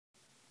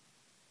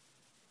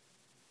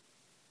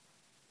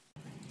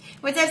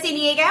What's up, San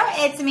Diego?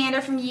 It's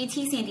Amanda from UT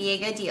San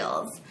Diego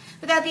Deals.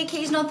 Without the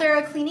occasional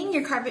thorough cleaning,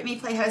 your carpet may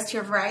play host to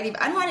a variety of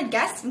unwanted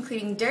guests,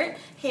 including dirt,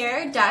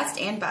 hair, dust,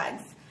 and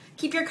bugs.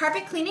 Keep your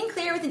carpet clean and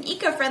clear with an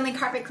eco-friendly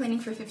carpet cleaning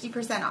for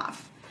 50%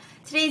 off.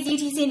 Today's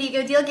UT San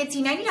Diego deal gets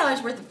you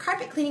 $90 worth of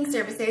carpet cleaning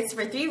services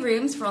for 3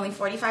 rooms for only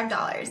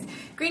 $45.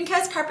 Green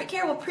Coast Carpet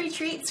Care will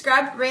pre-treat,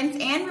 scrub, rinse,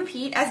 and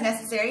repeat as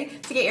necessary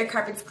to get your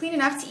carpets clean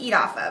enough to eat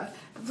off of.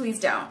 But please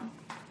don't.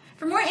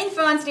 For more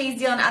info on today's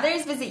deal and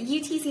others, visit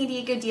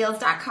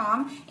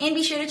utsanDiegodeals.com and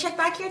be sure to check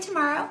back here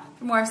tomorrow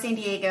for more of San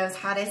Diego's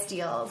hottest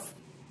deals.